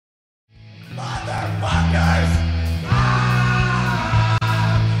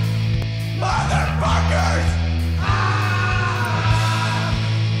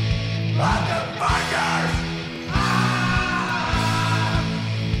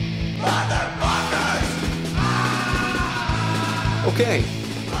Okay.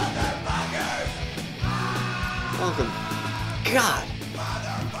 Welcome. God.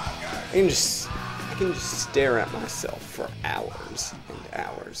 I can just stare at myself for hours and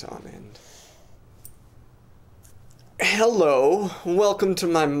hours on end. Hello. Welcome to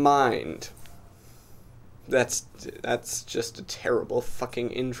my mind. That's just a terrible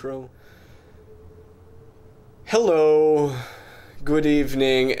fucking intro. Hello. Good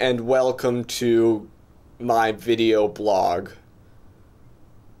evening and welcome to my video blog.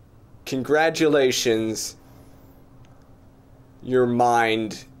 Congratulations. Your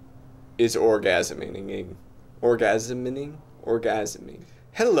mind is orgasming. Orgasming.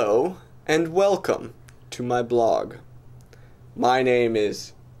 Hello and welcome to my blog. My name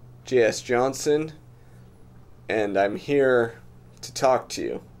is J.S. Johnson and I'm here to talk to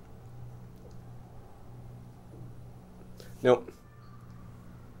you. Nope.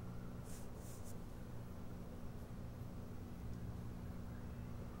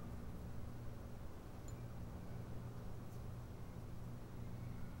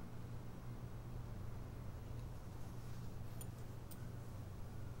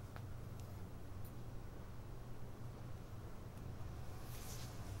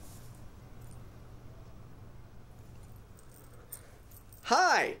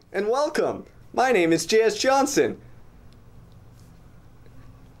 Hi, and welcome. My name is J.S. Johnson.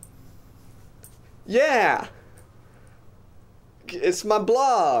 Yeah. It's my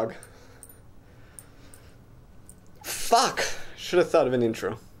blog. Fuck. Should have thought of an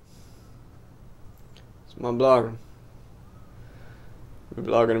intro. It's my blog. We're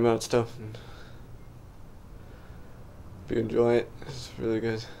blogging about stuff. And if you enjoy it, it's really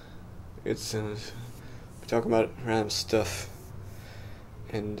good. It's we're talking about random stuff.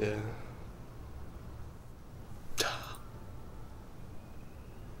 And,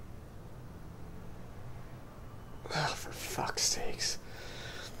 oh, for fuck's sakes.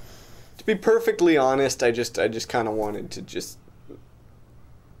 To be perfectly honest, I just kind of wanted to just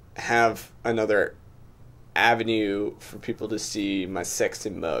have another avenue for people to see my sexy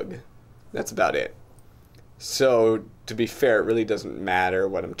mug. That's about it. So, to be fair, it really doesn't matter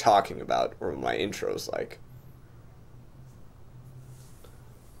what I'm talking about or what my intro's like.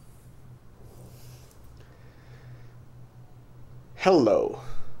 Hello.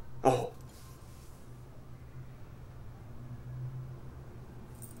 Oh.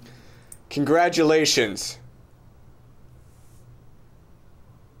 Congratulations.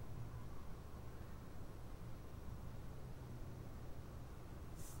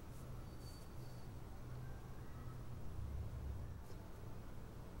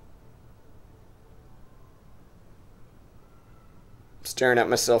 I'm staring at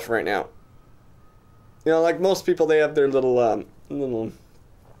myself right now. You know, like most people, they have their little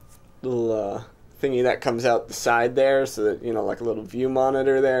thingy that comes out the side there, so that, you know, like a little view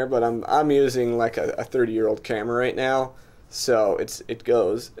monitor there. But I'm using like a 30-year-old camera right now, so it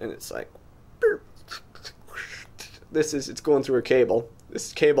goes and it's like it's going through a cable.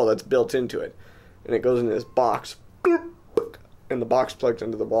 This cable that's built into it, and it goes into this box, and the box plugs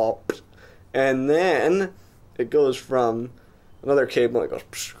into the wall, and then it goes from another cable. It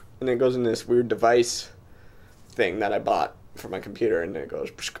goes. And it goes in this weird device thing that I bought for my computer, and it goes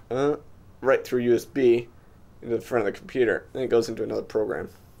right through USB into the front of the computer, and it goes into another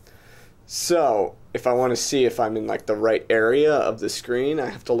program. So if I want to see if I'm in like the right area of the screen, I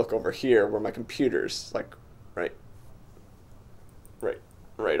have to look over here where my computer's like right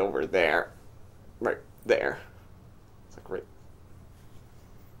over there, right there. It's like right.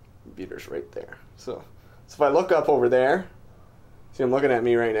 Computer's right there. So if I look up over there. See, I'm looking at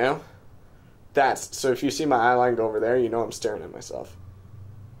me right now. So if you see my eye line go over there, you know I'm staring at myself.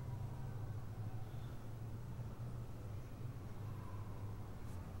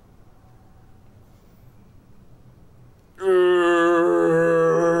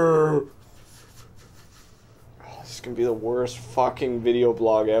 Oh, this is going to be the worst fucking video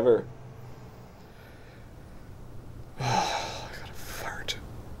blog ever. I gotta fart.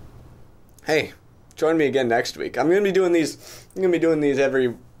 Hey. Join me again next week. I'm gonna be doing these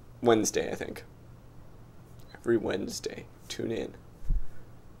every Wednesday, I think. Every Wednesday. Tune in.